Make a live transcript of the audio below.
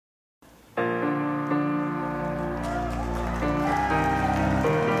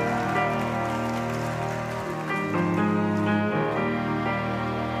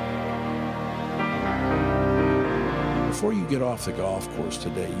before you get off the golf course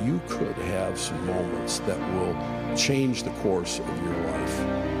today, you could have some moments that will change the course of your life.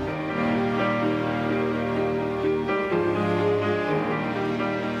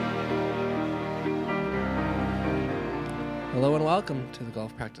 Hello and welcome to the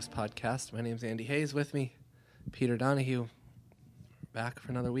Golf Practice Podcast. My name is Andy Hayes. With me, Peter Donahue. Back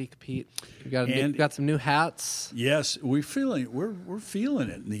for another week, Pete. We've got some new hats. Yes, we're feeling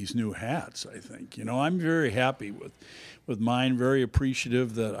it in these new hats, I think. You know, I'm very happy with mine, very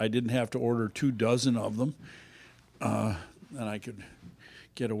appreciative that I didn't have to order 24 of them, and I could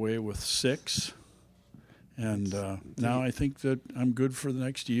get away with 6. And now I think that I'm good for the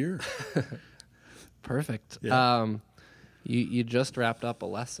next year. Perfect. Yeah. You just wrapped up a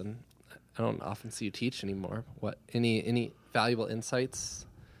lesson. I don't often see you teach anymore. What any valuable insights?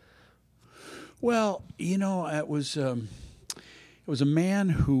 Well, you know, it was a man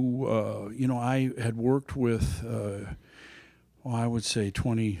who I had worked with. I would say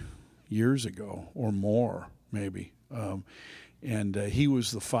 20 years ago or more, maybe. And he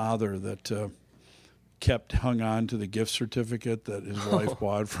was the father that hung on to the gift certificate that his wife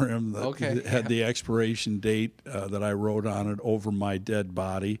bought for him that had the expiration date that I wrote on it over my dead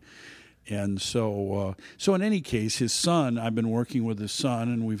body. And so in any case, his son, I've been working with his son,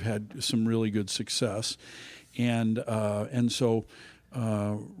 and we've had some really good success. And so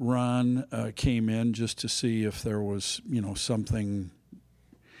Ron came in just to see if there was,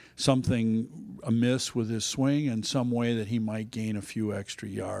 something amiss with his swing and some way that he might gain a few extra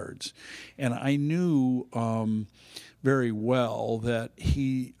yards. And I knew very well that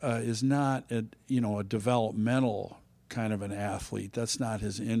he is not a developmental kind of an athlete. That's not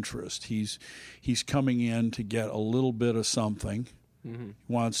his interest. He's coming in to get a little bit of something. Mm-hmm. He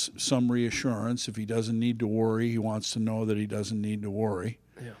wants some reassurance. If he doesn't need to worry, he wants to know that he doesn't need to worry.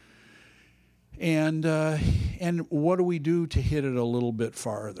 Yeah. And what do we do to hit it a little bit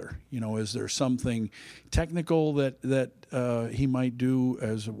farther? Is there something technical that he might do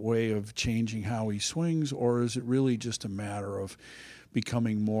as a way of changing how he swings, or is it really just a matter of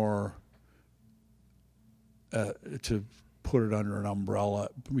becoming more, to put it under an umbrella,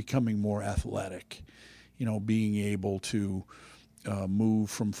 becoming more athletic? Being able to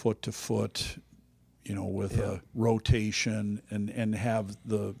move from foot to foot, with a rotation and have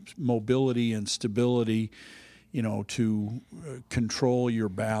the mobility and stability, to control your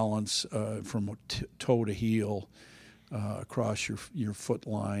balance from toe to heel across your foot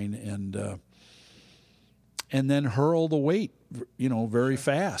line and then hurl the weight, very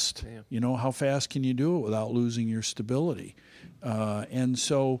fast. Yeah. How fast can you do it without losing your stability? And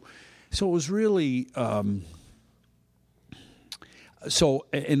so it was really so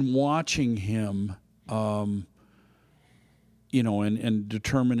in watching him, and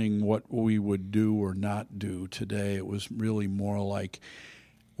determining what we would do or not do today, it was really more like,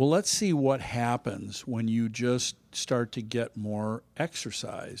 well, let's see what happens when you just start to get more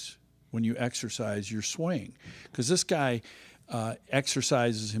exercise, when you exercise your swing. Because this guy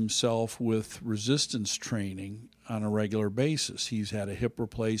exercises himself with resistance training on a regular basis. He's had a hip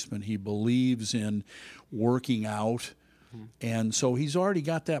replacement. He believes in working out. And so he's already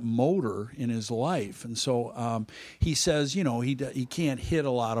got that motor in his life. And so he says, he can't hit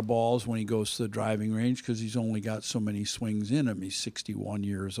a lot of balls when he goes to the driving range because he's only got so many swings in him. He's 61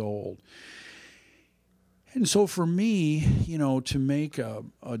 years old. And so for me, to make a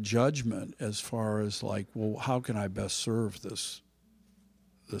judgment as far as like, well, how can I best serve this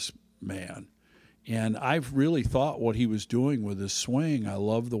man? And I've really thought what he was doing with his swing. I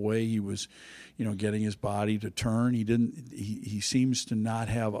love the way he was, getting his body to turn. He seems to not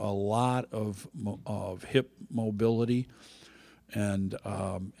have a lot of hip mobility, and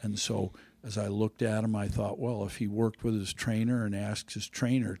so as I looked at him, I thought, well, if he worked with his trainer and asked his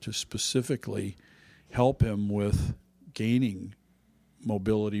trainer to specifically help him with gaining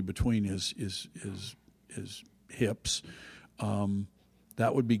mobility between his hips,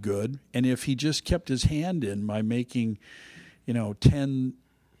 that would be good. And if he just kept his hand in by making, 10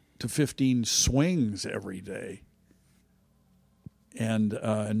 to 15 swings every day, and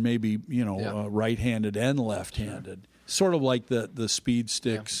maybe right-handed and left-handed, sort of like the speed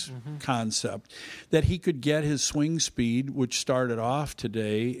sticks concept, that he could get his swing speed, which started off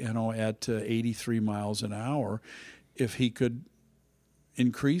today, at 83 miles an hour, if he could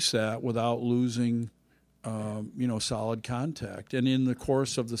increase that without losing solid contact. And in the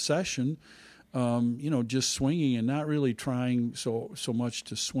course of the session, just swinging and not really trying so much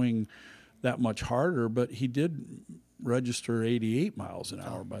to swing that much harder, but he did register 88 miles an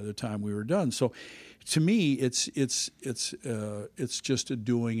hour by the time we were done. So, to me, it's just a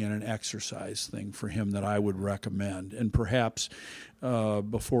doing and an exercise thing for him that I would recommend. And perhaps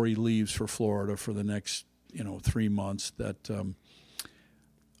before he leaves for Florida for the next 3 months, that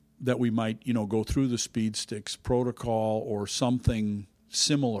we might go through the Speed Sticks protocol or something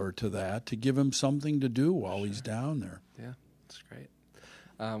similar to that to give him something to do while he's down there. Yeah, that's great.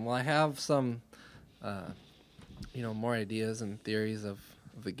 Well, I have some more ideas and theories of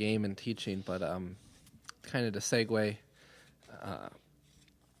the game and teaching, but kind of to segue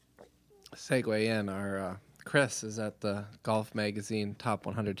in, our Chris is at the Golf Magazine Top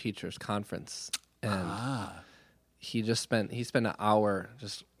 100 Teachers Conference, and he spent an hour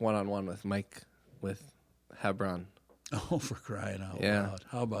just one-on-one with Hebron. Oh, for crying out loud!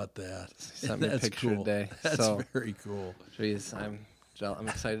 How about that? He sent me a picture cool. today. That's very cool. Geez, I'm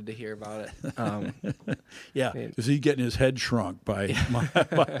excited to hear about it. Yeah, because he's getting his head shrunk by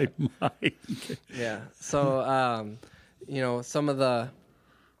Mike. Yeah. So, some of the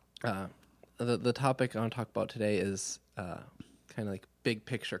topic I want to talk about today is kind of like big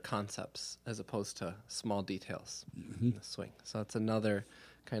picture concepts as opposed to small details in the swing. So that's another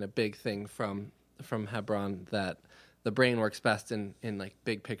kind of big thing from Hebron, that the brain works best in like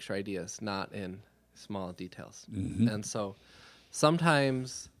big picture ideas, not in small details. And so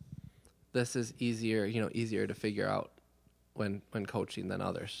sometimes this is easier to figure out when coaching than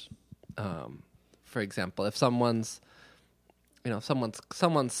others. For example, if someone's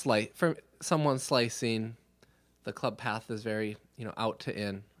slicing, the club path is very out to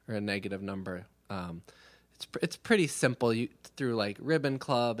in, or a negative number. It's pretty simple through like ribbon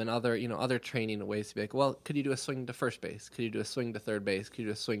club and other training ways to be like, well, could you do a swing to first base? Could you do a swing to third base? Could you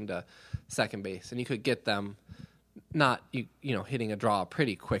do a swing to second base? And you could get them not hitting a draw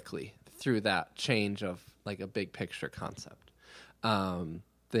pretty quickly through that change of like a big picture concept.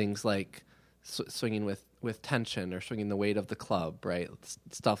 Things like swinging with tension, or swinging the weight of the club, right?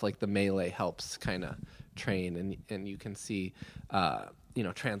 Stuff like the melee helps kind of train, and you can see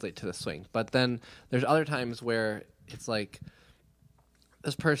translate to the swing. But then there's other times where it's like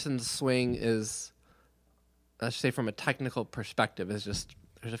this person's swing is, let's say from a technical perspective, is just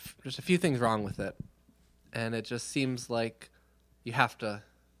there's a few things wrong with it, and it just seems like you have to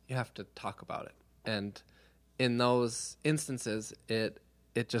talk about it. And in those instances, it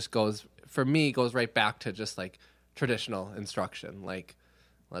just goes right back to just like traditional instruction, like,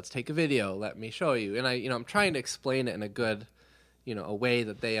 let's take a video, let me show you. And I'm trying to explain it in a good, a way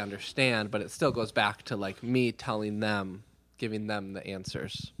that they understand, but it still goes back to like me telling them, giving them the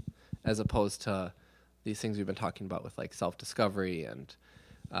answers, as opposed to these things we've been talking about with like self-discovery and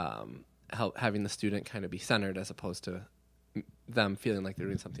having the student kind of be centered, as opposed to them feeling like they're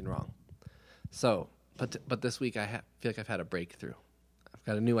doing something wrong. So, but this week I feel like I've had a breakthrough. I've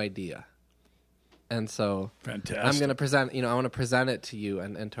got a new idea. And so fantastic. I'm going to present, I want to present it to you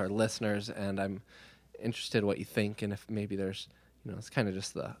and to our listeners, and I'm interested what you think, and if maybe there's, it's kind of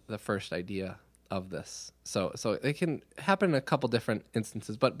just the first idea of this. So it can happen in a couple different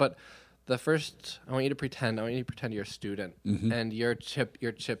instances, but the first, I want you to pretend you're a student, and you're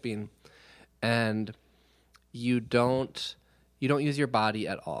chipping, and you don't use your body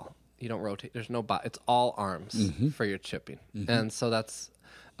at all. You don't rotate. There's no body. It's all arms for your chipping. And so that's,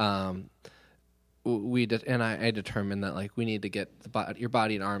 I determined that like we need to get your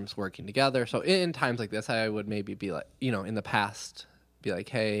body and arms working together. So in times like this, I would maybe be like, in the past, be like,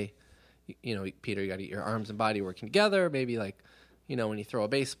 hey, Peter, you got to get your arms and body working together. Maybe like, when you throw a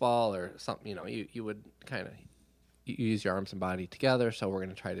baseball or something, you would kind of use your arms and body together. So we're going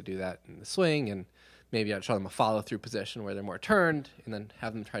to try to do that in the swing, and maybe I'd show them a follow through position where they're more turned, and then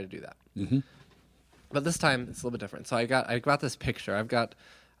have them try to do that. But this time it's a little bit different. So I got this picture. I've got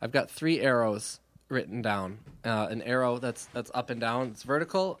 3 arrows written down, an arrow that's up and down, it's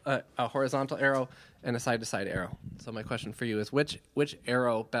vertical, a horizontal arrow, and a side-to-side arrow. So my question for you is, which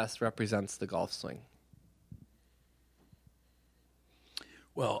arrow best represents the golf swing?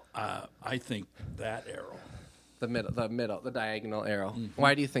 Well, I think that arrow, the middle, the diagonal arrow.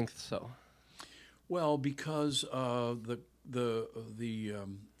 Why do you think so? Well, because the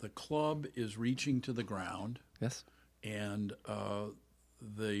club is reaching to the ground. Yes. And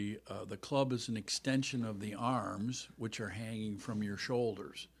the club is an extension of the arms, which are hanging from your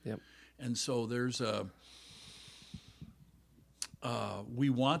shoulders. Yep. And so there's we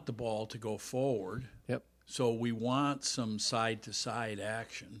want the ball to go forward. Yep. So we want some side-to-side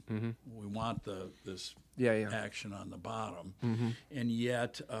action. We want this action on the bottom. And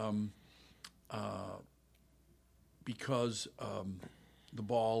yet, because the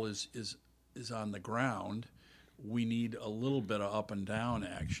ball is on the ground, we need a little bit of up and down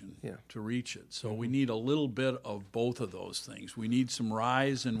action Yeah. to reach it. So we need a little bit of both of those things. We need some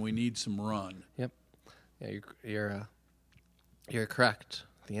rise and we need some run. Yep. Yeah, you're correct.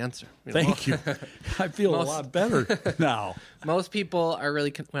 The answer. Thank you. I feel a lot better now. Most people are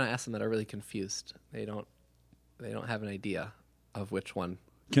really when I ask them that are really confused. They don't have an idea of which one.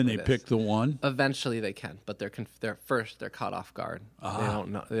 Can they pick the one? Eventually they can, but they're caught off guard. They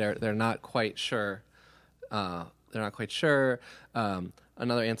don't know. They're not quite sure. They're not quite sure.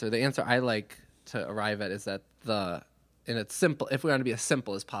 Another answer. The answer I like to arrive at is that and it's simple. If we want to be as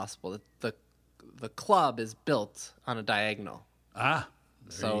simple as possible, the club is built on a diagonal.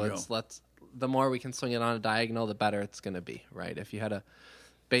 So the more we can swing it on a diagonal, the better it's going to be, right? If you had a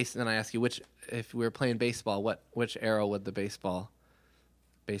base, then I ask you if we were playing baseball, which arrow would the baseball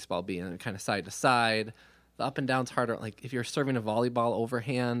be? And kind of side to side. The up and down's harder. Like if you're serving a volleyball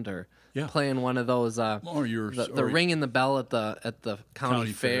overhand or playing one of those, the ring and the bell at the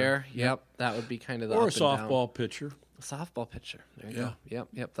county fair. Yep, that would be kind of the or up a softball pitcher. A softball pitcher. There you go.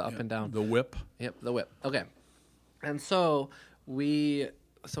 Yep. The up and down. The whip. Yep, the whip. Okay, and so we've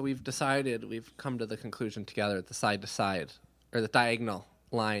decided, we've come to the conclusion together that the side to side or the diagonal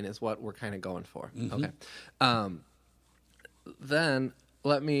line is what we're kind of going for. Mm-hmm. Okay. Then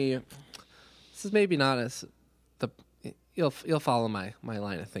this is maybe not as you'll follow my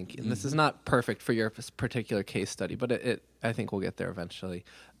line of thinking. This is not perfect for your particular case study, but I think we'll get there eventually.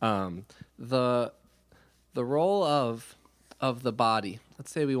 The role of the body.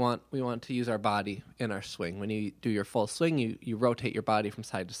 Let's say we want to use our body in our swing. When you do your full swing, you rotate your body from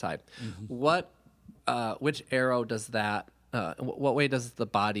side to side. Mm-hmm. Which arrow does that? What way does the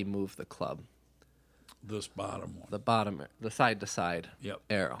body move the club? This bottom one. The bottom, the side to side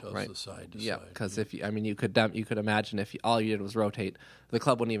arrow, does right? The side to side. Yeah, because if you could imagine if all you did was rotate, the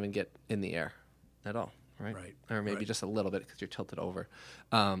club wouldn't even get in the air at all, right? Right. Or maybe just a little bit because you're tilted over.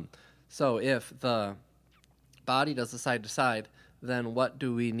 So if the body does the side to side, then what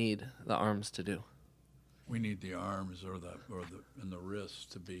do we need the arms to do? We need the arms and the wrists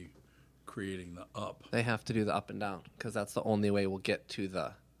to be creating the up. They have to do the up and down because that's the only way we'll get to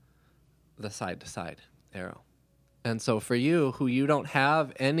the side to side arrow. And so for you, who you don't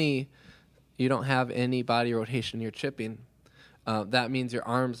have any body rotation you're chipping, that means your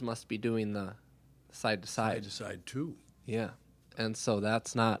arms must be doing the side to side. Side to side too. Yeah, and so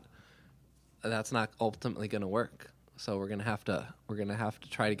that's not ultimately going to work. So we're gonna have to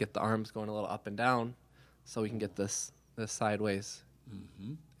try to get the arms going a little up and down, so we can get this sideways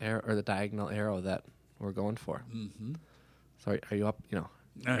arrow or the diagonal arrow that we're going for. Mm-hmm. So are you up?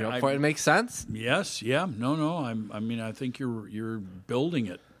 Are you up for it? It makes sense. Yes. Yeah. No. I think you're building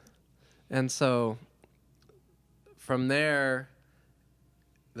it. And so from there,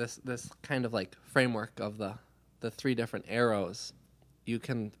 this kind of like framework of the three different arrows, you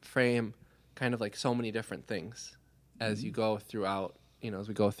can frame kind of like so many different things as you go throughout, as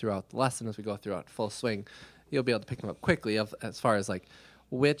we go throughout the lesson, as we go throughout full swing, you'll be able to pick them up quickly as far as like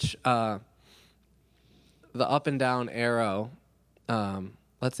which, the up and down arrow,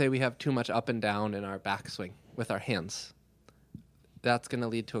 let's say we have too much up and down in our backswing with our hands. That's going to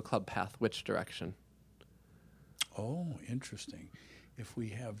lead to a club path. Which direction? Oh, interesting. If we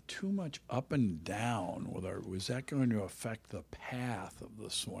have too much up and down is that going to affect the path of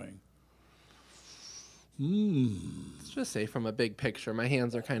the swing? Let's just say from a big picture, my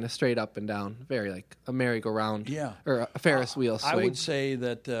hands are kind of straight up and down, very like a merry-go-round or a Ferris wheel swing. I would say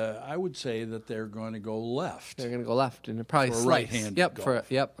that they're going to go left. They're going to go left, and it probably slice. Right-handed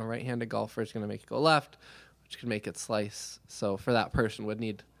golf. A right-handed golfer is going to make it go left, which can make it slice. So for that person, would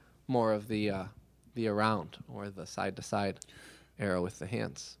need more of the around or the side-to-side arrow with the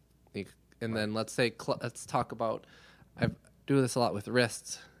hands. And then let's talk about. I do this a lot with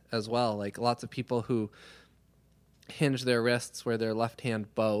wrists as well. Like lots of people who hinge their wrists where they're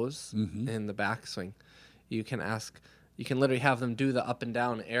left-hand bows in the backswing. You can literally have them do the up and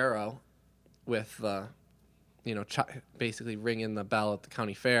down arrow with the, basically ring in the bell at the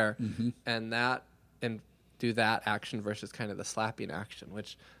county fair, and do that action versus kind of the slapping action.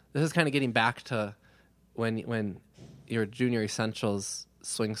 Which this is kind of getting back to when your junior essentials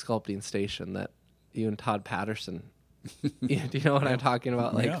swing sculpting station that you and Todd Patterson. Do you know what I'm talking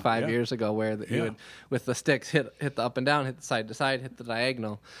about? Like 5 years ago, where you would, with the sticks, hit the up and down, hit the side to side, hit the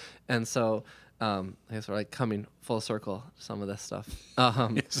diagonal, and so I guess we're like coming full circle to some of this stuff.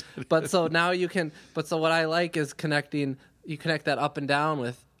 Yes, but so now you can. But so what I like is connecting. You connect that up and down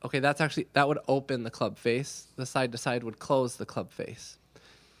with that would open the club face. The side to side would close the club face,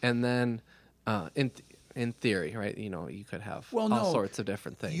 and then in theory, right? You could have Well, all no, sorts of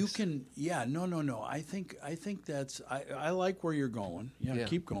different things. You can, no. I think that's. I like where you're going. Yeah,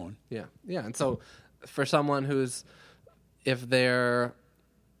 keep going. Yeah. And so, for someone who's, if their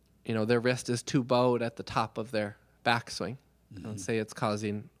wrist is too bowed at the top of their backswing, let's say it's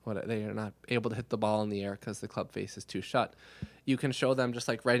causing they are not able to hit the ball in the air because the club face is too shut. You can show them just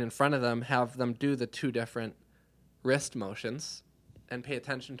like right in front of them, have them do the two different wrist motions, and pay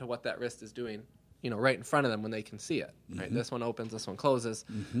attention to what that wrist is doing. Right in front of them when they can see it. Right, this one opens, this one closes.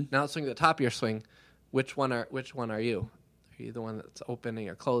 Now swing at the top of your swing. Which one are you? Are you the one that's opening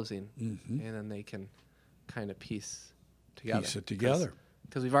or closing? And then they can kind of piece it together.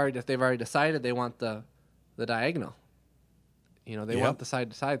 Because they've already decided they want the diagonal. They want the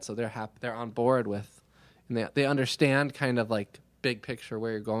side to side, so they're on board with, and they understand kind of like big picture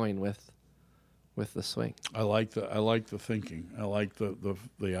where you're going with the swing. I like the thinking. I like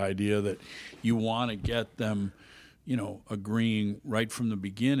the idea that you want to get them, agreeing right from the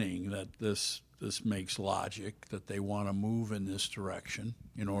beginning that this makes logic, that they want to move in this direction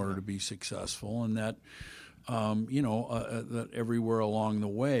in order to be successful, and that that everywhere along the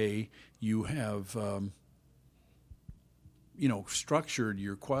way you have structured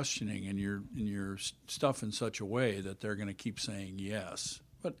your questioning and your stuff in such a way that they're going to keep saying yes.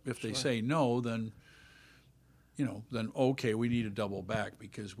 But if they say no, then okay, we need to double back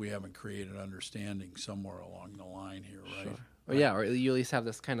because we haven't created understanding somewhere along the line here, right? Sure. Well, yeah, or you at least have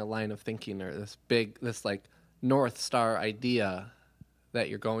this kind of line of thinking or this like North Star idea that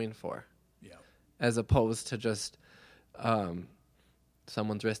you're going for. Yeah. As opposed to just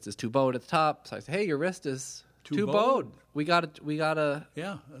someone's wrist is too bowed at the top, so I say, hey, your wrist is too bowed. We gotta.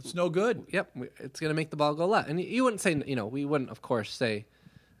 Yeah, that's no good. Yep, it's gonna make the ball go left. And you wouldn't say, we wouldn't, of course, say.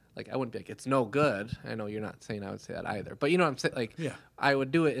 Like, I wouldn't be like, it's no good. I know you're not saying I would say that either. But you know what I'm saying? Like, I would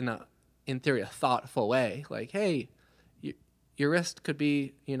do it in theory, a thoughtful way. Like, hey, your wrist could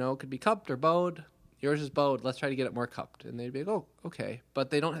be cupped or bowed. Yours is bowed. Let's try to get it more cupped. And they'd be like, oh, okay. But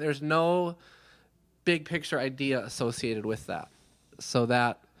there's no big picture idea associated with that. So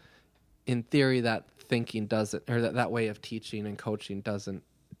that, in theory, that thinking doesn't, or that way of teaching and coaching doesn't,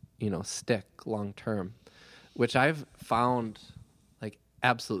 stick long term, which I've found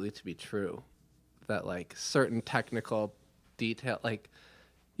absolutely to be true, that like certain technical detail, like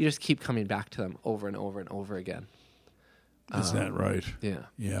you just keep coming back to them over and over and over again. Is that right?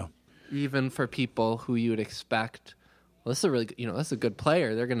 Yeah. Even for people who you would expect, well, this is a really, this is a good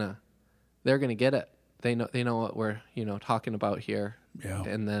player. They're gonna get it. They know what we're talking about here. Yeah.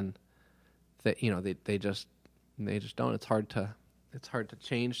 And then they just don't. It's hard to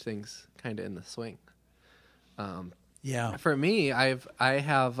change things kind of in the swing. Yeah. For me, I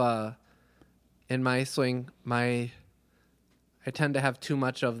have in my swing, I tend to have too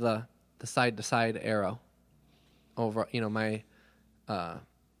much of the side to side arrow over, my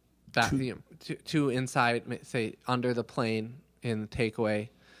back, too inside, say under the plane in the takeaway,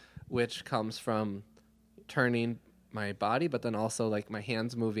 which comes from turning my body, but then also like my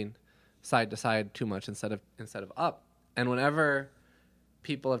hands moving side to side too much instead of up. And whenever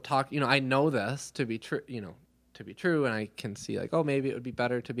people have talked, I know this to be true, and I can see like, oh, maybe it would be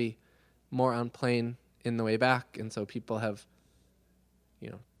better to be more on plane in the way back. And so people have,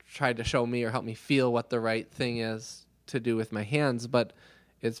 tried to show me or help me feel what the right thing is to do with my hands. But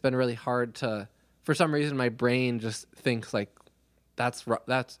it's been really hard to, for some reason, my brain just thinks like that's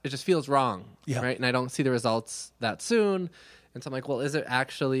it just feels wrong. Yeah. Right. And I don't see the results that soon. And so I'm like, well, is it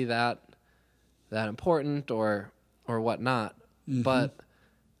actually that important or whatnot? Mm-hmm. But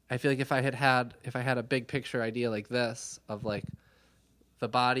I feel like if I had a big picture idea like this of like the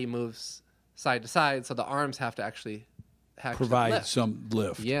body moves side to side, so the arms have to actually provide lift. some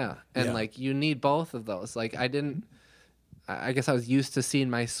lift. Yeah. And like you need both of those. Like I guess I was used to seeing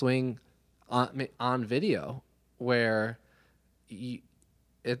my swing on video where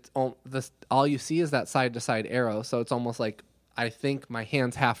all you see is that side to side arrow. So it's almost like I think my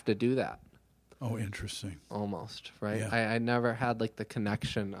hands have to do that. Oh, interesting. Almost, right? Yeah. I never had like the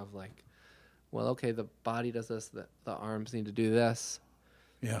connection of like, well, okay, the body does this, the arms need to do this.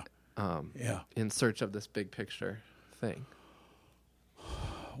 Yeah. In search of this big picture thing.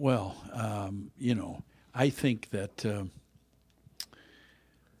 Well, I think that the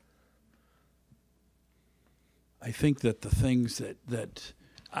things that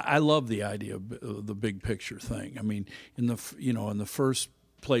I love the idea of the big picture thing. I mean, in the first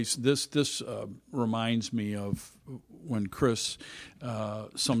place, this reminds me of when Chris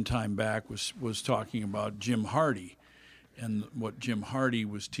some time back was talking about Jim Hardy and what Jim Hardy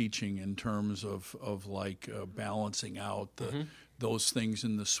was teaching in terms of like balancing out those things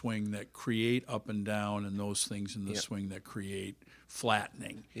in the swing that create up and down, and those things in the swing that create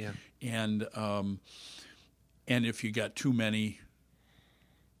flattening. Yeah. And if you got too many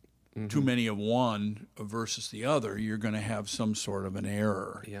of one versus the other, you're going to have some sort of an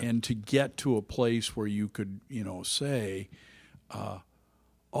error. Yeah. And to get to a place where you could, say,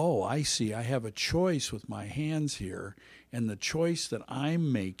 oh, I see, I have a choice with my hands here, and the choice that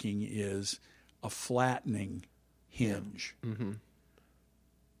I'm making is a flattening hinge. Yeah. Mm-hmm.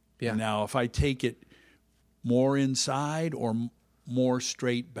 Yeah. Now, if I take it more inside or more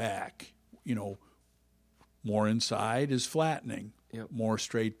straight back, more inside is flattening. Yep. More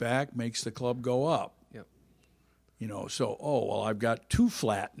straight back makes the club go up. Yep. So, I've got two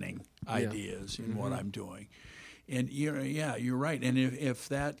flattening ideas in what I'm doing. And you're right. And if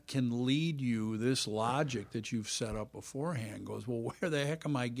that can lead you, this logic that you've set up beforehand goes, well, where the heck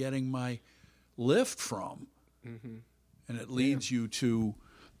am I getting my lift from? Mm-hmm. And it leads you to,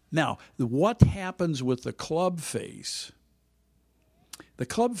 now, what happens with the club face? The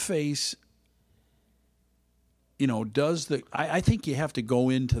club face, I think you have to go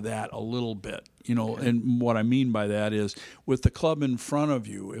into that a little bit, and what I mean by that is with the club in front of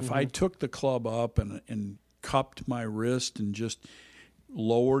you, if I took the club up and cupped my wrist and just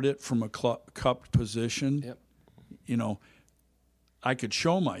lowered it from a cupped position, I could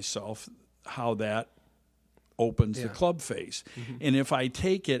show myself how that opens the club face. Mm-hmm. And if I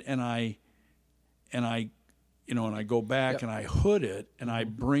take it and I go back and I hood it and I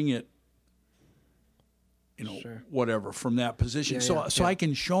bring it, whatever, from that position. So I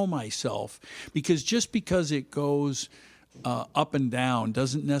can show myself, because just because it goes up and down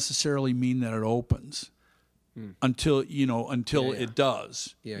doesn't necessarily mean that it opens until it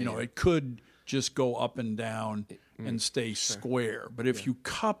does. It could just go up and down and stay square. But if you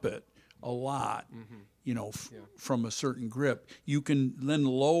cup it a lot, from a certain grip, you can then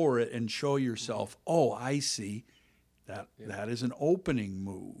lower it and show yourself, oh, I see, that is an opening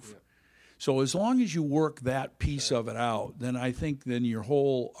move. Yeah. So as long as you work that piece of it out, then I think then your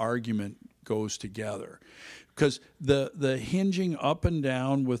whole argument goes together. Because the hinging up and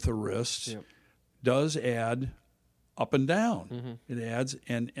down with the wrists does add up and down. Mm-hmm. It adds,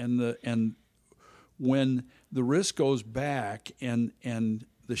 and when the wrist goes back and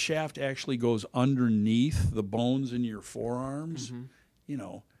the shaft actually goes underneath the bones in your forearms,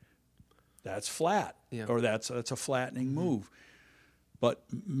 that's flat, or that's a flattening move. But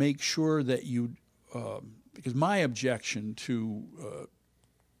make sure that you, because my objection to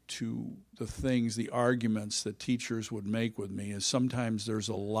the arguments that teachers would make with me is sometimes there's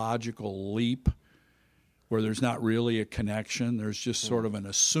a logical leap where there's not really a connection. There's just sort of an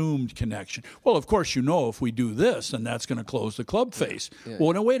assumed connection. Well, of course, if we do this, then that's going to close the club face. Yeah.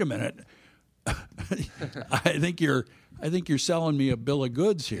 Well, no, wait a minute. I think you're selling me a bill of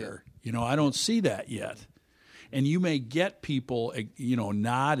goods here. I don't see that yet. And you may get people,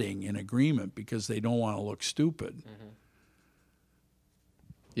 nodding in agreement because they don't want to look stupid. Mm-hmm.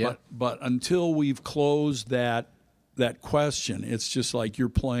 Yeah. But until we've closed that question, it's just like you're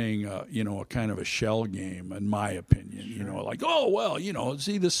playing a kind of a shell game, in my opinion. Sure. Like, oh well,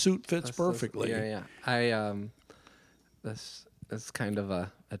 see, this suit fits perfectly. This is kind of a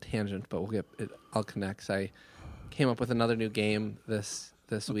tangent, but we'll get it all connects. I came up with another new game this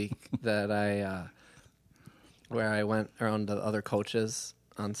week that where I went around to other coaches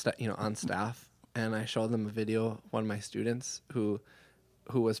on staff, and I showed them a video of one of my students who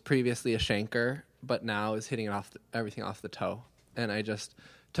was previously a shanker, but now is hitting everything off the toe. And I just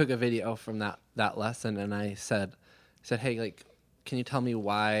took a video from that lesson, and I said, hey, like, can you tell me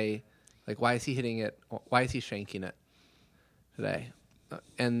why is he hitting it? Why is he shanking it today?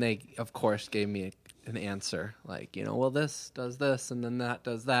 And they, of course, gave me an answer, like, well, this does this, and then that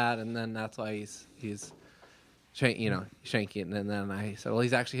does that, and then that's why he's shanking it. And then I said, well,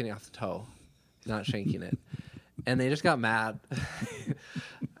 he's actually hitting off the toe. He's not shanking it. And they just got mad.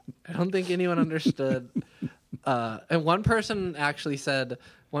 I don't think anyone understood. And one person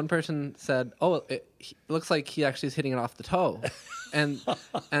said, oh, it looks like he actually is hitting it off the toe. And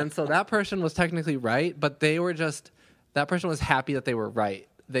so that person was technically right, but that person was happy that they were right.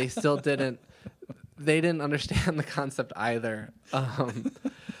 They still didn't understand the concept either.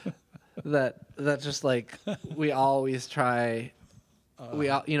 That just like we always try,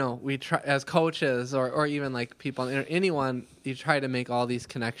 we try as coaches or even like people, anyone, you try to make all these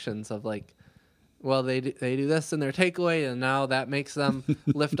connections of like, well, they do this in their takeaway, and now that makes them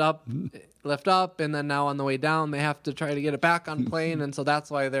lift up, and then now on the way down they have to try to get it back on plane, and so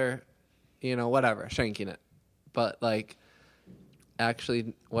that's why they're, whatever, shanking it. But like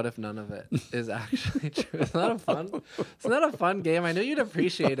actually, what if none of it is actually true? It's not a fun game. I knew you'd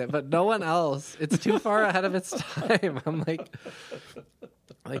appreciate it, but no one else. It's too far ahead of its time. I'm like.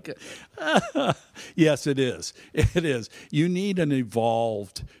 Yes, it is. It is. You need an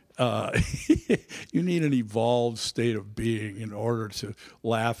evolved. You need an evolved state of being in order to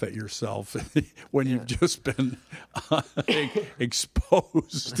laugh at yourself when you've just been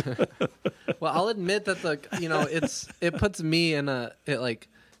exposed. Well, I'll admit that it puts me in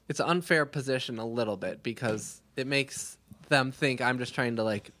it's an unfair position a little bit because it makes them think I'm just trying to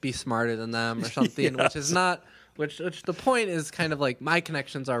like be smarter than them or something, Yes. which is not. Which the point is kind of like my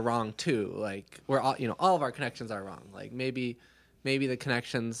connections are wrong too. Like we're all all of our connections are wrong. Like maybe the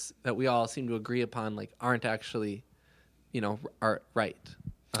connections that we all seem to agree upon like aren't actually, are right.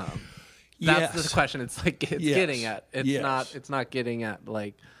 That's the question. It's like it's getting at. It's not getting at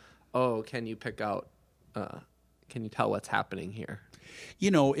like, oh, can you pick out? Can you tell what's happening here?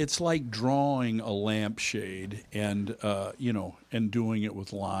 It's like drawing a lampshade and and doing it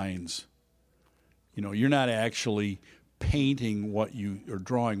with lines. You're not actually painting or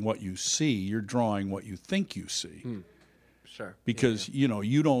drawing what you see. You're drawing what you think you see. Sure. Because,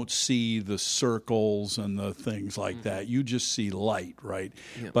 you don't see the circles and the things like that. You just see light, right?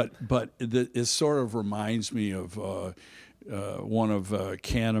 Yeah. But it sort of reminds me of one of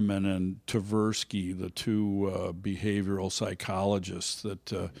Kahneman and Tversky, the two behavioral psychologists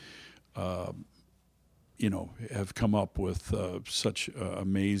that have come up with such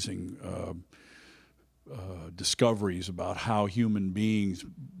amazing discoveries about how human beings'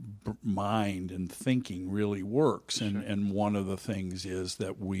 mind and thinking really works. Sure. And one of the things is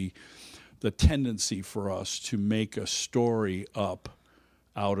that the tendency for us to make a story up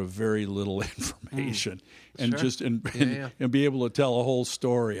out of very little information and and be able to tell a whole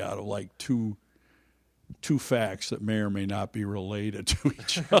story out of like two facts that may or may not be related to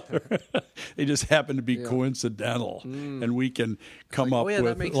each other. They just happen to be coincidental, and we can come up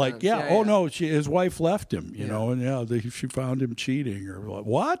with like, no, his wife left him, and she found him cheating or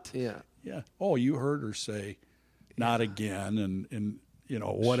what? Yeah. Oh, you heard her say, not again, and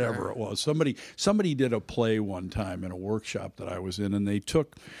whatever it was. Somebody did a play one time in a workshop that I was in, and they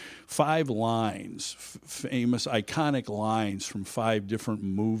took 5 lines, famous, iconic lines from 5 different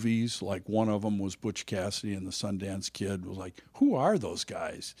movies. Like one of them was Butch Cassidy and the Sundance Kid. Was like, who are those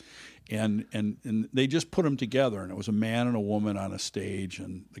guys? And they just put them together, and it was a man and a woman on a stage,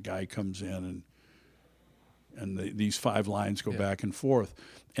 and the guy comes in, and these 5 lines go back and forth.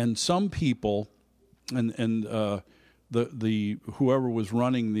 And some people, the whoever was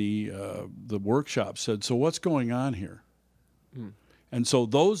running the workshop said, so what's going on here? And so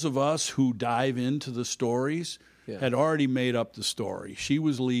those of us who dive into the stories had already made up the story. She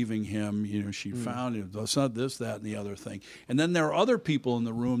was leaving him. She found him. It's not this, that, and the other thing. And then there are other people in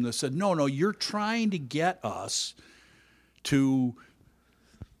the room that said, no, you're trying to get us to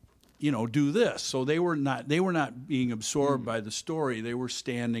do this. So they were not being absorbed by the story. They were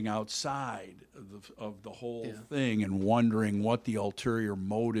standing outside of the whole thing and wondering what the ulterior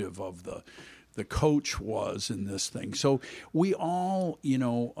motive of the coach was in this thing. So we all, we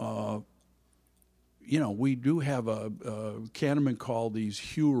do have Kahneman called these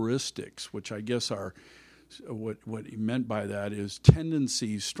heuristics, which I guess are what he meant by that is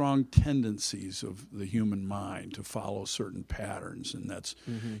strong tendencies of the human mind to follow certain patterns, and that's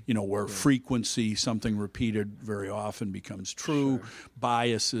where frequency, something repeated very often, becomes true.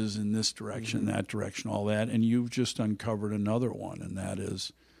 Biases in this direction, that direction, all that, and you've just uncovered another one, and that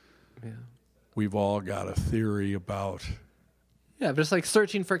is we've all got a theory about. Yeah, just like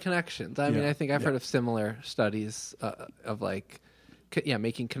searching for connections. I mean, I think I've heard of similar studies of like.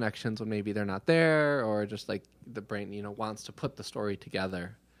 Making connections when maybe they're not there, or just like the brain, wants to put the story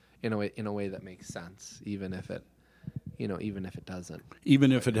together in a way that makes sense, even if it doesn't.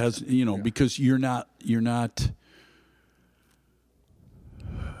 Even if it has, because you're not like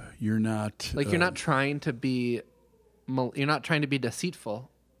you're not trying to be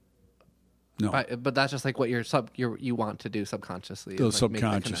deceitful. No, but that's just like what you want to do subconsciously.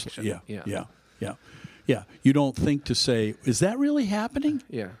 Subconsciously, yeah. You don't think to say, is that really happening?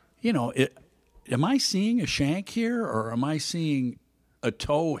 Yeah. Am I seeing a shank here, or am I seeing a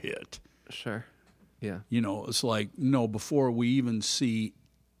toe hit? Sure. Yeah. It's like, no, before we even see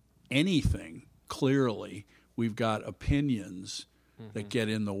anything clearly, we've got opinions that get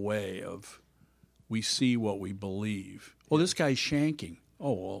in the way of we see what we believe. Oh, this guy's shanking.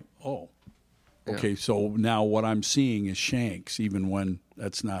 Okay, so now what I'm seeing is shanks, even when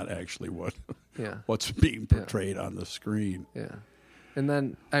that's not actually what's being portrayed on the screen. Yeah. And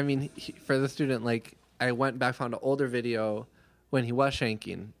then, I mean, for the student, like, I went back, found an older video when he was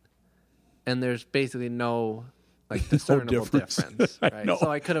shanking, and there's basically no like discernible difference. Right? So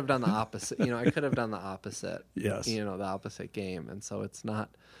I could have done the opposite. I could have done the opposite. Yes. The opposite game, and so it's not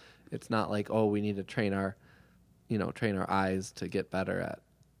like, oh, we need to train our eyes to get better at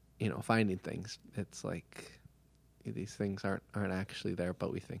finding things. It's like these things aren't actually there,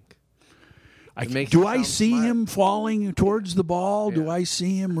 but we think. Do I see smart. him falling towards the ball? Yeah. Do I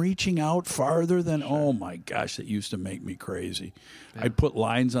see him reaching out farther than? Sure. Oh my gosh, that used to make me crazy. Yeah. I'd put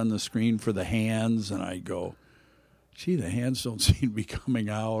lines on the screen for the hands, and I'd go, gee, the hands don't seem to be coming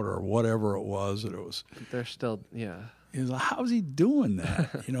out, or whatever it was. And it was. They're still, yeah. How's he doing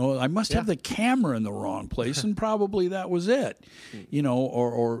that? I must have the camera in the wrong place, and probably that was it.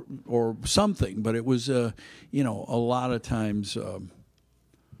 Or something. But it was, a lot of times.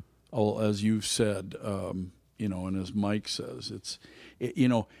 As you've said, and as Mike says,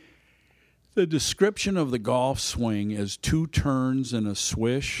 the description of the golf swing as 2 turns and a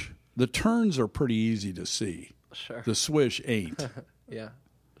swish. The turns are pretty easy to see. Sure. The swish ain't. Yeah,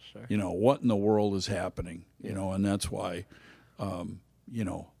 sure. What in the world is happening? And that's why, the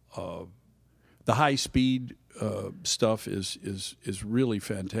high speed stuff is really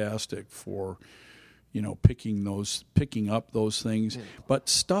fantastic for. Picking up those things, but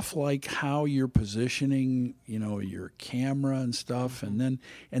stuff like how you're positioning, your camera and stuff, and then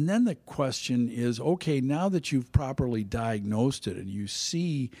the question is, okay, now that you've properly diagnosed it and you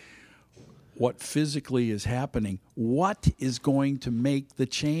see what physically is happening, what is going to make the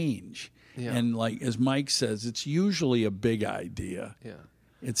change? Yeah. And like as Mike says, it's usually a big idea. Yeah,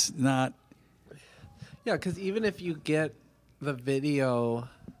 it's not. Yeah, because even if you get the video,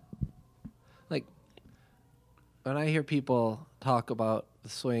 like. When I hear people talk about the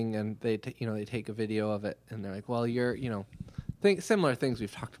swing and they take a video of it and they're like, well, you're, similar things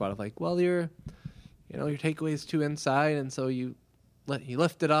we've talked about of like, well, your takeaway is too inside, and so you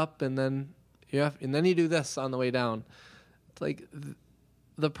lift it up and then you do this on the way down. It's like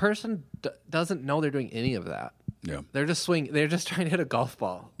the person doesn't know they're doing any of that. Yeah, they're just swinging. They're just trying to hit a golf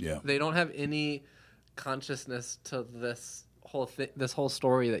ball. Yeah, they don't have any consciousness to this whole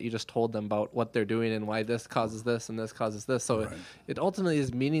story that you just told them about what they're doing and why this causes this and this causes this. So right. it ultimately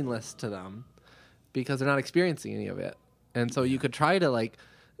is meaningless to them because they're not experiencing any of it. And so you could try to, like,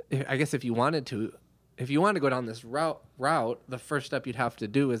 I guess if you wanted to go down this route, the first step you'd have to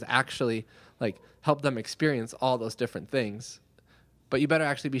do is actually like help them experience all those different things. But you better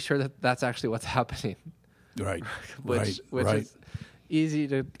actually be sure that that's actually what's happening. Right. which is easy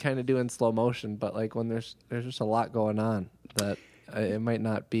to kind of do in slow motion, but like when there's just a lot going on that it might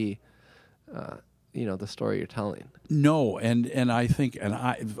not be, the story you're telling. No, and I think, and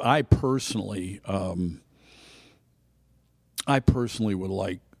I personally would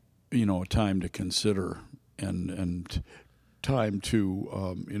like, time to consider and time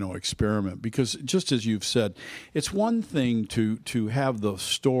to experiment, because just as you've said, it's one thing to have the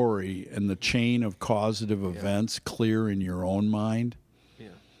story and the chain of causative events clear in your own mind.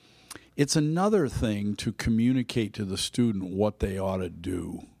 It's another thing to communicate to the student what they ought to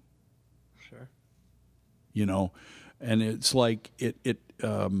do. Sure. And it's like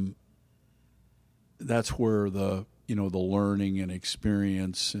that's where the learning and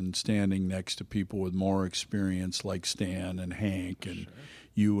experience and standing next to people with more experience like Stan and Hank and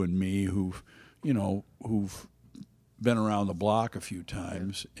you and me who've been around the block a few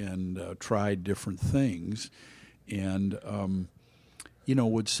times and tried different things and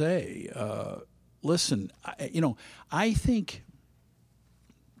would say, listen, I think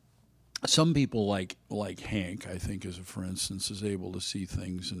some people like Hank, I think, for instance, is able to see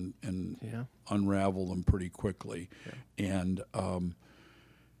things and unravel them pretty quickly. Yeah.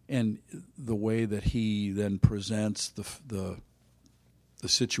 And the way that he then presents the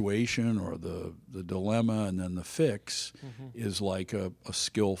situation or the dilemma and then the fix is like a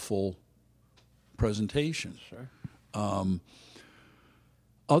skillful presentation. Sure.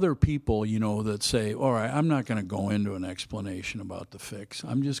 Other people, that say, all right, I'm not going to go into an explanation about the fix.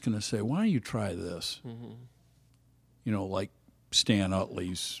 I'm just going to say, why don't you try this? Mm-hmm. Like Stan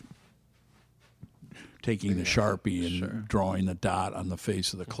Utley's taking the Sharpie and drawing the dot on the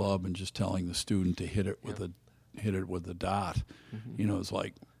face of the club and just telling the student to hit it with the dot. Mm-hmm. It's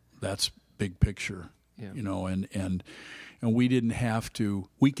like, that's big picture, and we didn't have to,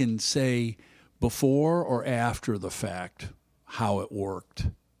 we can say before or after the fact how it worked.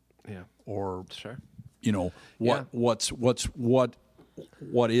 Yeah. Or sure. What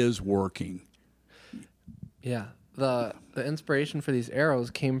is working. Yeah. The inspiration for these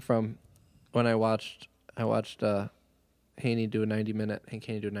arrows came from when I watched Haney do a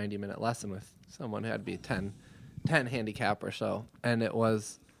 90-minute lesson with someone who had to be 10 10 handicap or so, and it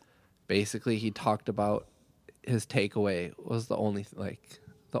was basically he talked about his takeaway was the only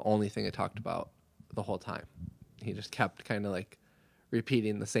thing I talked about the whole time. He just kept kind of like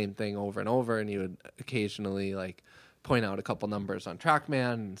repeating the same thing over and over, and he would occasionally like point out a couple numbers on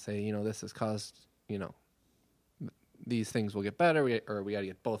TrackMan and say, this has caused, these things will get better, we got to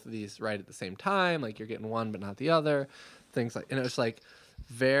get both of these right at the same time, like you're getting one but not the other, things like, and it was like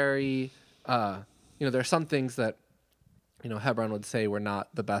very, there are some things that, Hebron would say were not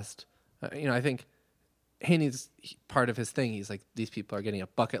the best. I think Haney's part of his thing. He's like, these people are getting a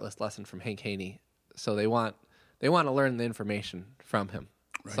bucket list lesson from Hank Haney, so they want to learn the information from him.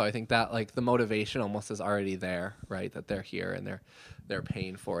 Right. So I think that like the motivation almost is already there, right? That they're here and they're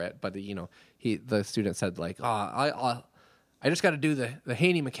paying for it. But the student said like, I just got to do the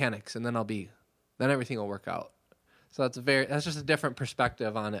Haney mechanics and then everything will work out. So that's just a different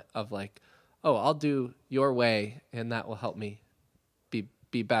perspective on it of like, oh, I'll do your way and that will help me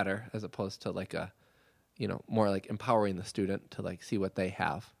be better, as opposed to like a, more like empowering the student to like see what they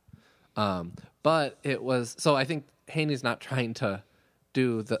have. But it was, so I think Haney's not trying to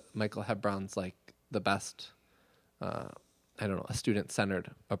do the Michael Hebron's like the best, a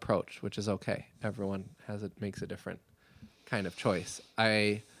student-centered approach, which is okay. Everyone makes a different kind of choice.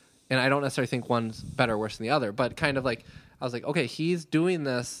 I don't necessarily think one's better or worse than the other, but kind of like, I was like, okay, he's doing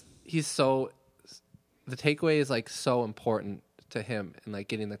this. The takeaway is like so important to him and like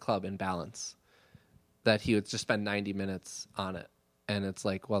getting the club in balance that he would just spend 90 minutes on it. And it's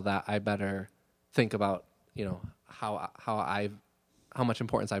like, well, that I better think about, how much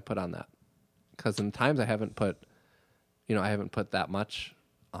importance I put on that. Because in times I haven't put that much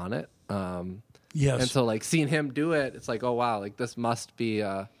on it. Yes. And so like seeing him do it, it's like, oh wow, like this must be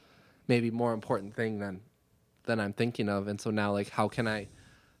a maybe more important thing than I'm thinking of. And so now like, how can I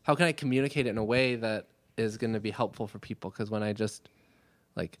communicate it in a way that is going to be helpful for people? Because when I just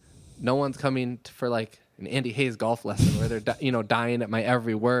like, no one's coming for like an Andy Hayes golf lesson where they're dying at my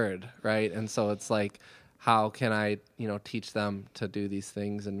every word, right? And so it's like, how can I teach them to do these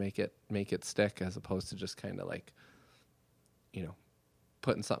things and make it stick, as opposed to just kind of like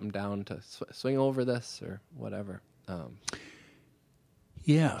putting something down to swing over this or whatever.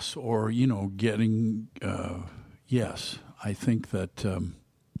 Yes, or getting yes. I think that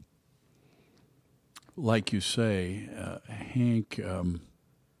like you say, Hank,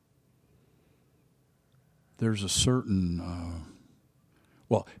 there's a certain,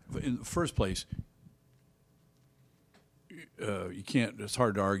 well, in the first place, you can't, it's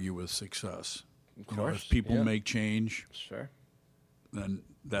hard to argue with success. Of course. If people make change, sure, then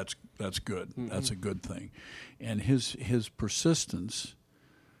that's good. Mm-hmm. That's a good thing. And his persistence,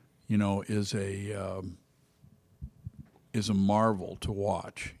 is a marvel to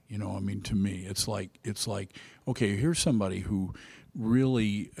watch. To me, it's like, okay, here's somebody who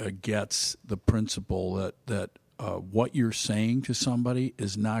really gets the principle that what you're saying to somebody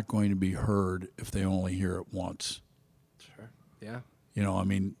is not going to be heard if they only hear it once. Sure. Yeah.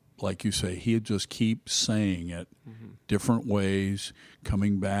 Like you say, he'd just keep saying it different ways,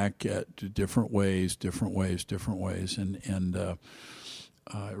 coming back at different ways, and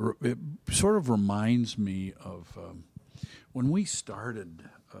it sort of reminds me of when we started.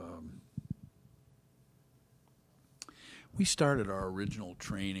 We started our original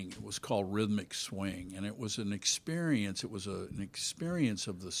training. It was called Rhythmic Swing, and it was an experience. It was an experience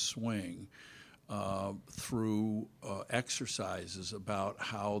of the swing through exercises about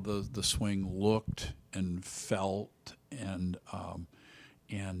how the swing looked and felt and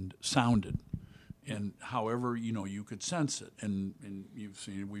sounded, and however you could sense it. And you've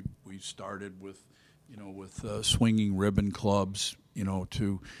seen we started with swinging ribbon clubs,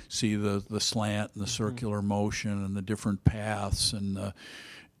 to see the slant and the circular motion and the different paths, and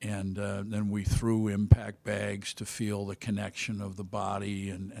then we threw impact bags to feel the connection of the body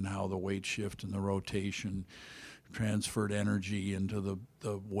and how the weight shift and the rotation transferred energy into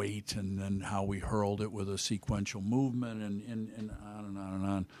the weight, and then how we hurled it with a sequential movement, and on and on and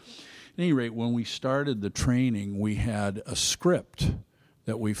on. At any rate, when we started the training, we had a script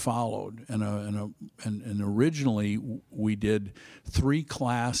that we followed, and originally we did 3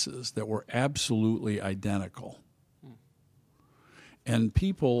 classes that were absolutely identical. And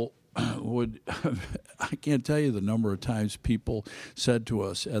people would, I can't tell you the number of times people said to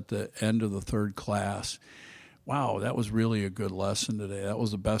us at the end of the 3rd class, wow, that was really a good lesson today. That was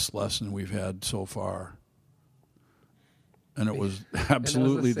the best lesson we've had so far. And it was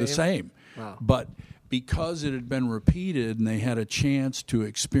absolutely the same. Wow. But because it had been repeated and they had a chance to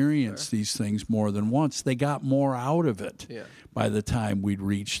experience these things more than once, they got more out of it by the time we'd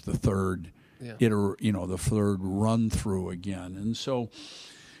reached the 3rd the third run through again. And so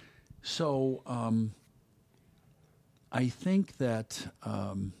I think that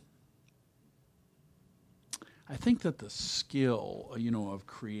the skill, of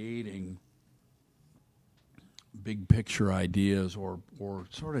creating big picture ideas or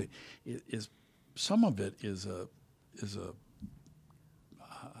sort of is some of it is a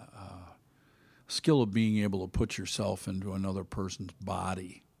skill of being able to put yourself into another person's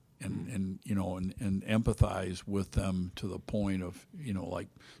body and empathize with them to the point of like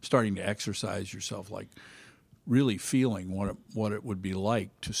starting to exercise yourself, like really feeling what it would be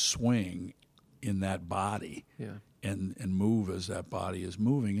like to swing in that body. Yeah. And move as that body is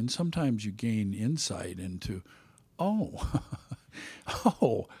moving. And sometimes you gain insight into, oh,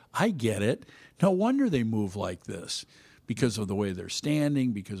 I get it. No wonder they move like this, because of the way they're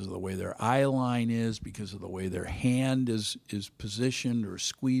standing, because of the way their eye line is, because of the way their hand is positioned or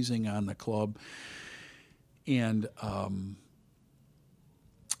squeezing on the club. And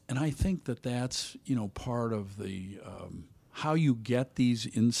I think that's, part of the how you get these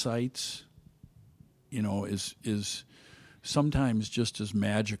insights, is sometimes just as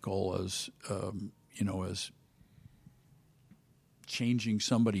magical as as changing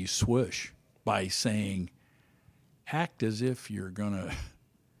somebody's swoosh by saying, act as if you're gonna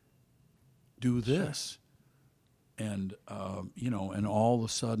do this, and and all of a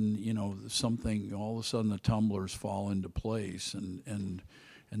sudden, all of a sudden the tumblers fall into place, and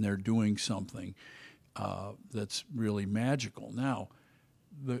they're doing something that's really magical. Now,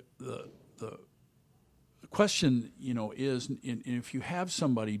 the question, is if you have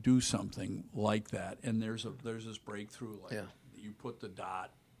somebody do something like that, and there's this breakthrough, like you put the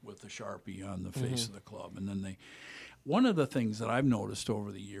dot with the Sharpie on the face of the club, and then one of the things that I've noticed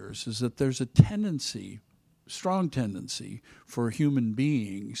over the years is that there's a strong tendency for human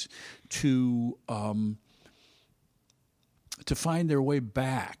beings to find their way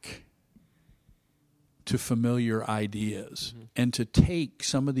back to familiar ideas, and to take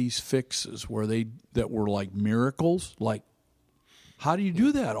some of these fixes that were like miracles, like, how do you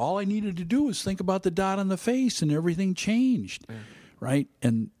do that? All I needed to do was think about the dot on the face and everything changed, right?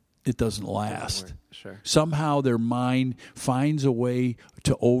 And it doesn't last. Sure. Somehow their mind finds a way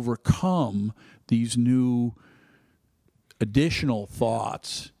to overcome these new additional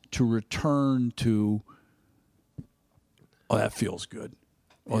thoughts to return to, oh, that feels good.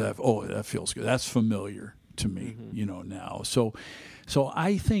 That feels good. That's familiar to me, now. So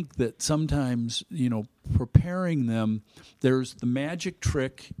I think that sometimes, preparing them, there's the magic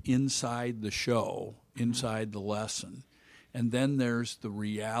trick inside the show, inside the lesson, and then there's the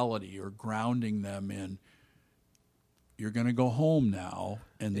reality, or grounding them in, you're going to go home now,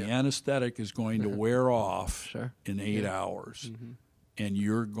 and the anesthetic is going to wear off in 8 hours, and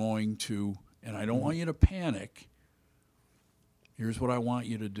you're going to, and I don't want you to panic. Here's what I want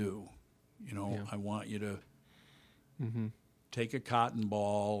you to do. I want you to take a cotton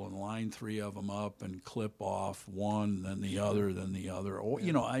ball and line 3 of them up and clip off one, then the other, then the other. Or,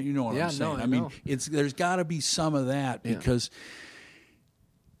 you know what I'm saying. I mean, there's got to be some of that, because.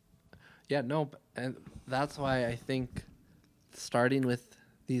 And that's why I think starting with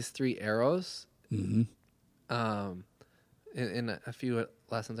these 3 arrows, in a few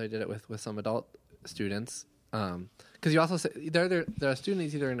lessons I did it with some adult students. Because you also say there are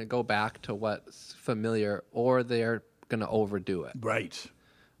students either going to go back to what's familiar, or they're going to overdo it. Right.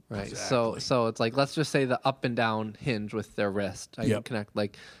 Exactly. So it's like, let's just say the up and down hinge with their wrist. I can connect,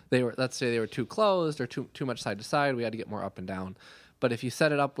 like let's say they were too closed or too much side to side. We had to get more up and down. But if you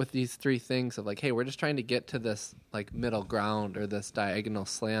set it up with these 3 things of like, hey, we're just trying to get to this like middle ground or this diagonal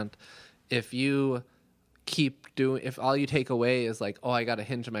slant. If you if all you take away is like, oh, I got to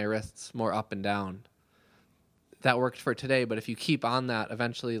hinge my wrists more up and down, that worked for today, but if you keep on that,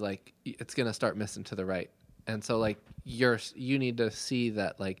 eventually, like, it's going to start missing to the right. And so, like, you need to see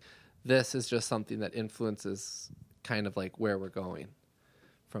that, like, this is just something that influences kind of, like, where we're going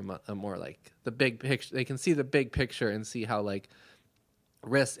from a more, like, the big picture. They can see the big picture and see how, like,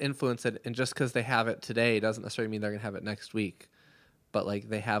 risks influence it. And just because they have it today doesn't necessarily mean they're going to have it next week. But, like,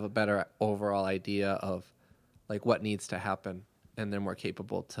 they have a better overall idea of, like, what needs to happen. And they're more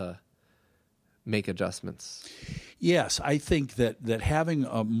capable to make adjustments. Yes, I think that having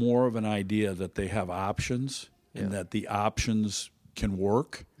more of an idea that they have options, and that the options can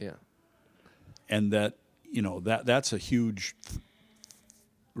work, and that that's a huge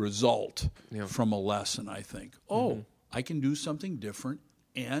result from a lesson. I think, I can do something different,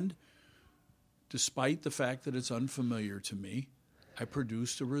 and despite the fact that it's unfamiliar to me, I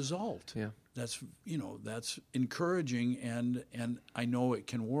produced a result. that's encouraging, and I know it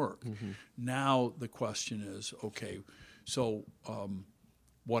can work. Mm-hmm. Now the question is, okay, so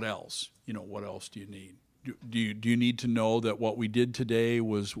what else? What else do you need? Do you need to know that what we did today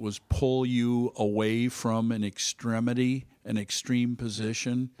was pull you away from an extreme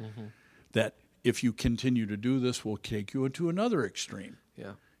position? Mm-hmm. That if you continue to do this, will take you to another extreme.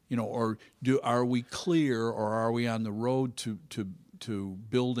 Yeah. Or are we clear, or are we on the road to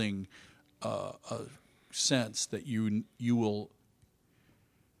building a sense that you will,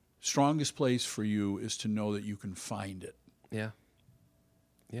 strongest place for you is to know that you can find it. Yeah.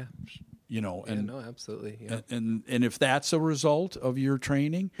 Yeah. Absolutely. Yeah. And if that's a result of your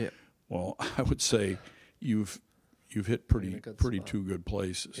training, yeah. Well, I would say you've hit pretty two good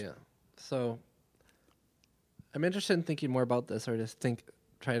places. Yeah. So I'm interested in thinking more about this, or just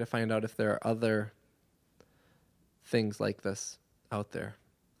try to find out if there are other things like this out there.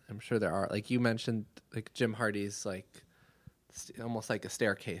 I'm sure there are. Like you mentioned, like Jim Hardy's, like almost like a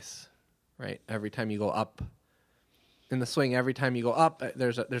staircase, right? Every time you go up in the swing, every time you go up,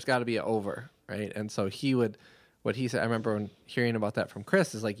 there's got to be an over, right? And so what he said, I remember when hearing about that from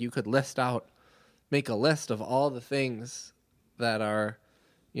Chris, is like you could make a list of all the things that are,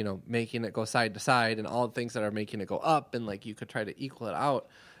 making it go side to side, and all the things that are making it go up, and like you could try to equal it out.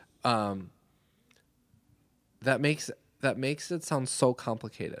 That makes it sound so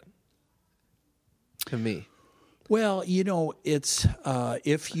complicated to me. Well, it's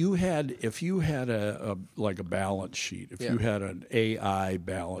if you had a balance sheet, if you had an AI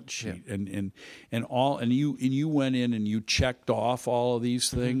balance sheet, and you went in and you checked off all of these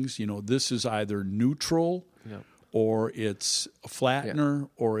things, this is either neutral, or it's a flattener,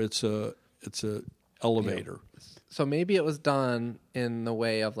 or it's a elevator. So maybe it was done in the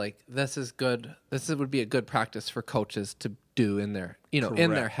way of like, this is good. Would be a good practice for coaches to do in their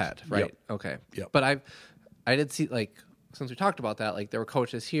in their head, right? Yep. Okay. Yep. But I did see, like, since we talked about that, like there were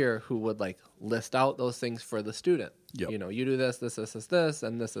coaches here who would like list out those things for the student. Yep. You do this,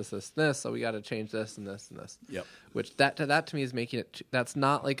 and this. So we got to change this and this and this. Yep. Which that to me is making it. That's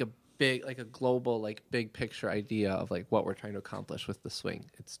not like a big, like a global, like big picture idea of like what we're trying to accomplish with the swing.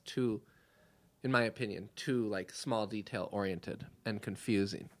 It's too, in my opinion, too like small detail oriented and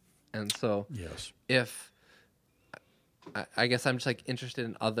confusing. And so yes, if I guess I'm just like interested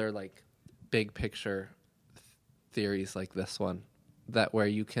in other like big picture theories like this one, that where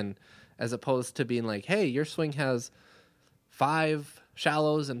you can, as opposed to being like, hey, your swing has 5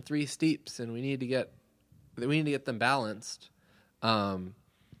 shallows and 3 steeps, and we need to get them balanced.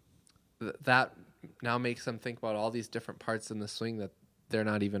 That now makes them think about all these different parts in the swing that they're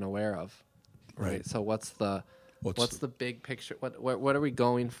not even aware of. Right. So what's the big picture? What are we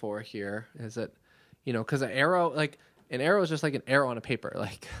going for here? Is it, because an arrow is just like an arrow on a paper.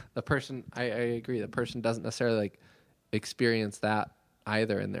 Like the person, I agree, the person doesn't necessarily like experience that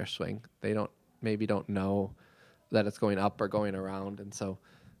either in their swing. They don't know that it's going up or going around. And so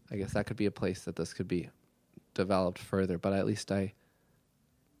I guess that could be a place that this could be developed further. But at least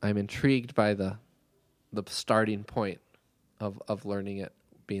I'm intrigued by the starting point of learning it,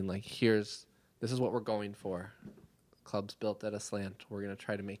 being like, this is what we're going for. Club's built at a slant. We're going to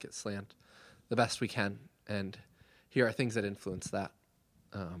try to make it slant the best we can. And here are things that influence that.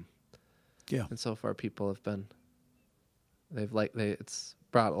 And so far people have been, it's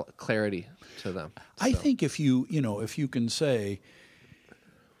brought clarity to them. I think if you can say,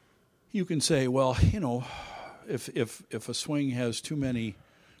 well, if a swing has too many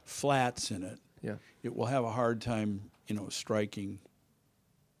flats in it, it will have a hard time, striking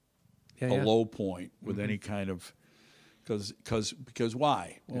a low point with any kind of, because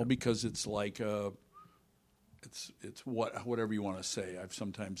why? Well, because it's like it's whatever you want to say. I've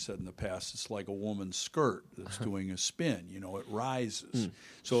sometimes said in the past, it's like a woman's skirt that's doing a spin. It rises.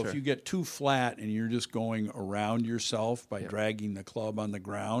 So if you get too flat and you're just going around yourself by dragging the club on the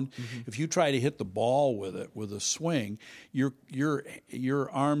ground, if you try to hit the ball with it with a swing, your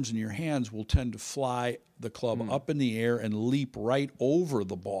arms and your hands will tend to fly the club up in the air and leap right over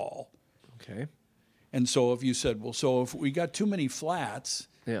the ball. Okay. And so if you said, well, so if we got too many flats,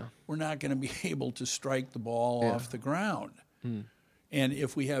 we're not going to be able to strike the ball off the ground. And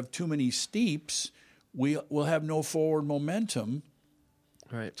if we have too many steeps, we'll have no forward momentum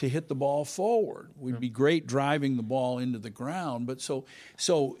to hit the ball forward. We'd be great driving the ball into the ground, but so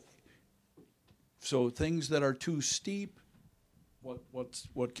things that are too steep,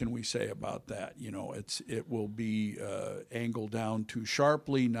 what can we say about that? It will be angled down too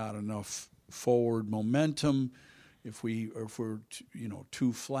sharply, not enough forward momentum. If we're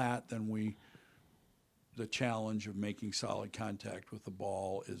too flat, then the challenge of making solid contact with the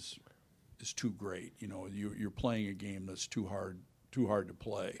ball is too great. You're playing a game that's too hard to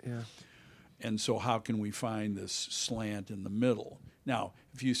play. Yeah. And so how can we find this slant in the middle? Now,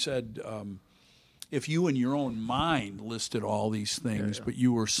 if you said, if you in your own mind listed all these things, but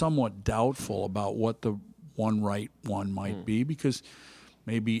you were somewhat doubtful about what the right one might be, because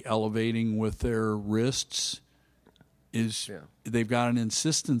maybe elevating with their wrists they've got an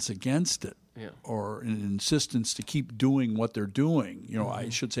insistence against it. Yeah. Or an insistence to keep doing what they're doing. I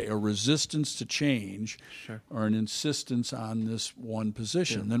should say a resistance to change, or an insistence on this one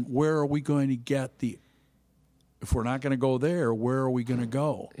position. Then where are we going to get if we're not going to go there, where are we going to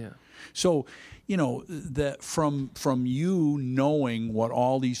go? Yeah. So, that from you knowing what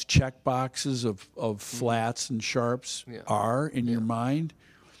all these check boxes of flats and sharps are in your mind,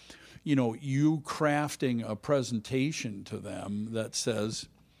 you crafting a presentation to them that says,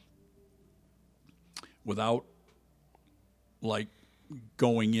 without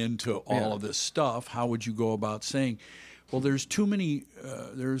going into all of this stuff, how would you go about saying, well, there's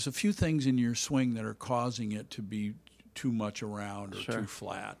there's a few things in your swing that are causing it to be too much around or too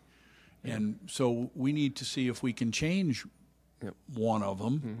flat. Yeah. And so we need to see if we can change one of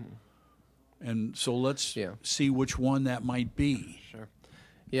them. Mm-hmm. And so let's see which one that might be. Sure.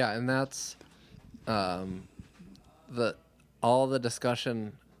 Yeah, and that's all the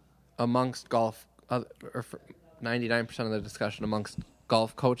discussion amongst golf, or 99% of the discussion amongst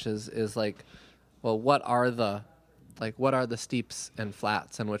golf coaches is well, what are the steeps and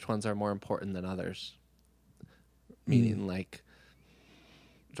flats, and which ones are more important than others? Meaning,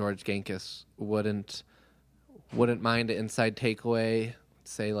 George Gankis wouldn't mind an inside takeaway.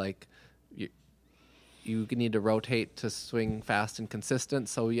 Say you need to rotate to swing fast and consistent,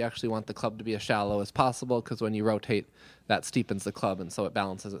 so you actually want the club to be as shallow as possible, because when you rotate, that steepens the club, and so it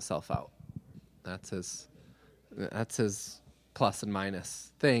balances itself out. That's his plus and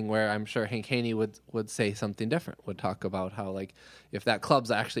minus thing, where I'm sure Hank Haney would say something different, would talk about how, if that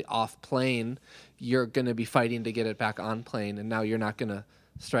club's actually off plane, you're going to be fighting to get it back on plane, and now you're not going to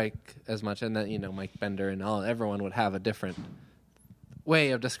strike as much. And then, Mike Bender and everyone would have a different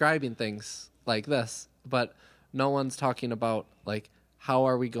way of describing things like this, but no one's talking about, how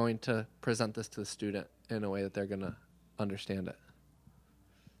are we going to present this to the student in a way that they're going to understand it.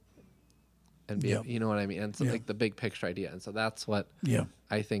 And you know what I mean? And so the big picture idea. And so that's what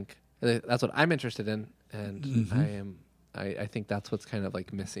I think, that's what I'm interested in. And I think that's what's kind of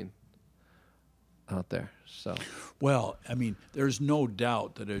missing out there. So, well, there's no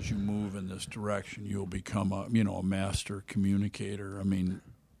doubt that as you move in this direction, you'll become a master communicator.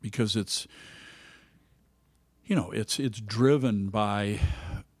 Because it's, it's driven by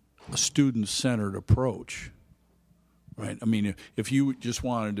a student-centered approach. Right. If you just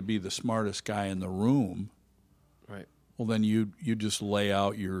wanted to be the smartest guy in the room, right? Well, then you just lay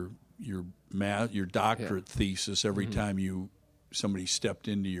out your doctorate thesis every time somebody stepped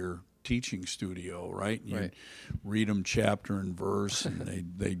into your teaching studio, right? You'd read them chapter and verse, and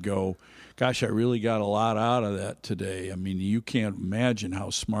they'd go, "Gosh, I really got a lot out of that today." You can't imagine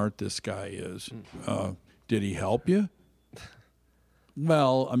how smart this guy is. Did he help you?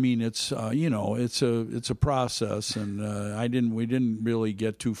 Well, it's it's a process, and we didn't really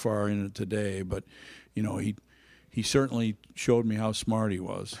get too far in it today, but he certainly showed me how smart he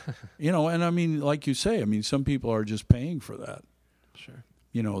was. And like you say, some people are just paying for that. Sure.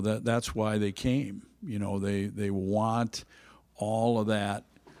 That's why they came. They want all of that.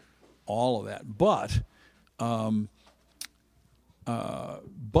 But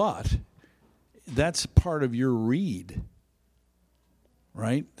that's part of your read.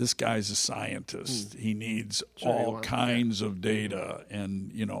 Right? This guy's a scientist. He needs all kinds of data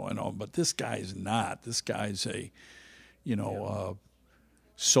and all, but this guy's not. This guy's a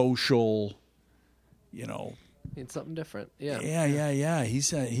social, It's something different. Yeah. Yeah.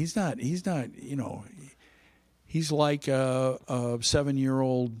 He's not, he's like a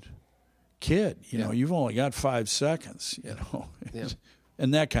 7-year-old kid, you've only got 5 seconds,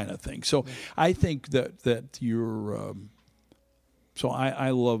 and that kind of thing. So I think that you're, so I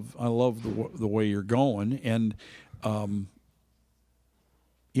love the way you're going, and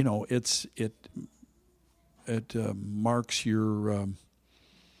it marks your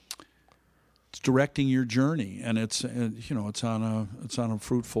it's directing your journey, and it's on a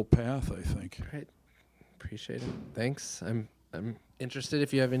fruitful path, I think. Great, appreciate it. Thanks. I'm interested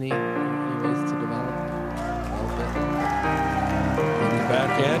if you have any ways to develop it.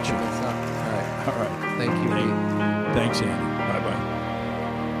 Back at you. All right. Thank you. Thanks, Andy. Bye-bye.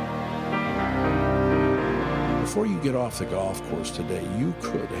 Before you get off the golf course today, you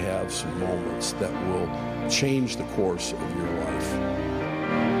could have some moments that will change the course of your life.